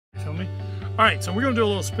Feel me? All right, so we're gonna do a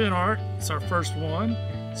little spin art. It's our first one.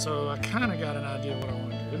 So I kind of got an idea what I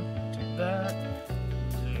want to do. Do that.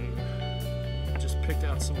 I just picked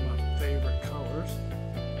out some of my favorite colors.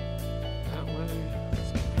 That way.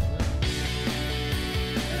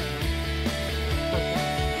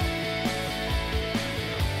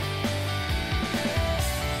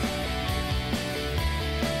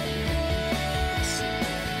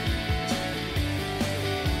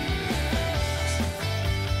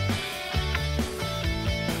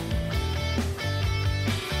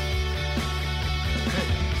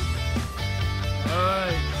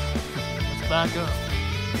 Back up.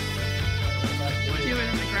 Do it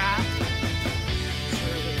in the grass.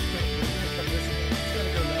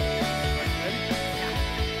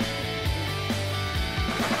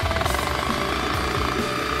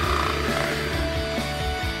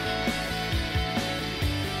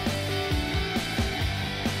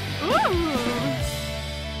 Ooh!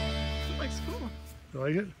 That looks cool. You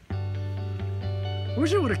like it? I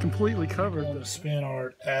wish it would have completely covered the spin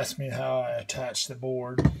art. Asked me how I attached the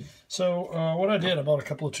board. So what I did, I bought a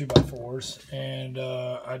couple of 2x4s, and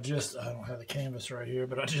I don't have the canvas right here,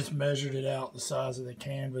 but I just measured it out, the size of the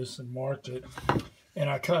canvas, and marked it, and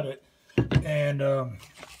I cut it. And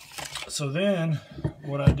so then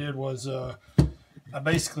what I did was I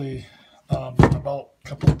basically I bought a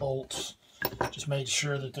couple of bolts, just made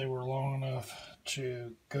sure that they were long enough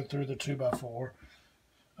to go through the 2x4.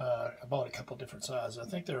 I bought a couple different sizes. I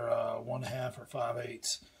think they're 1/2 or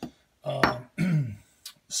 5/8.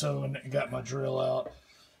 So, and got my drill out,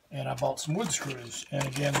 and I bought some wood screws. And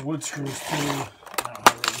again, the wood screws too, I don't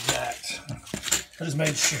know the exact. I just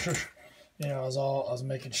made sure, you know, I was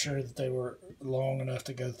making sure that they were long enough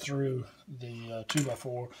to go through the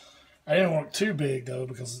 2x4. I didn't want it too big though,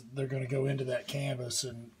 because they're going to go into that canvas,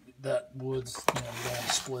 and that wood's, you know, you don't want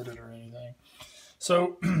to split it or anything.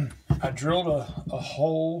 So I drilled a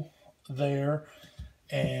hole there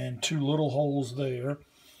and 2 little holes there,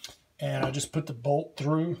 and I just put the bolt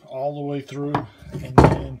through all the way through, and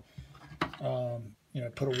then you know,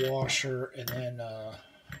 put a washer, and then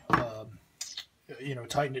you know,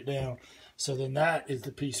 tighten it down. So then that is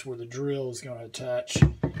the piece where the drill is going to attach.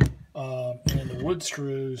 And then the wood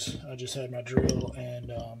screws, I just had my drill,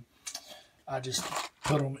 and I just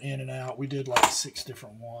put them in and out. We did like 6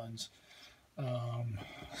 different ones.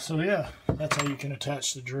 So yeah, that's how you can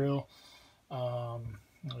attach the drill.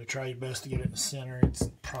 You try your best to get it in the center. It's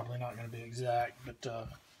probably not going to be exact, but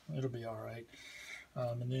it'll be all right.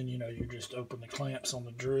 And then, you know, you just open the clamps on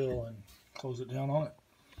the drill and close it down on it.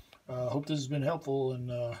 Hope this has been helpful,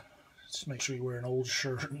 and just make sure you wear an old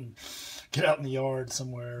shirt and get out in the yard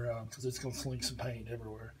somewhere, because it's going to fling some paint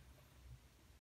everywhere.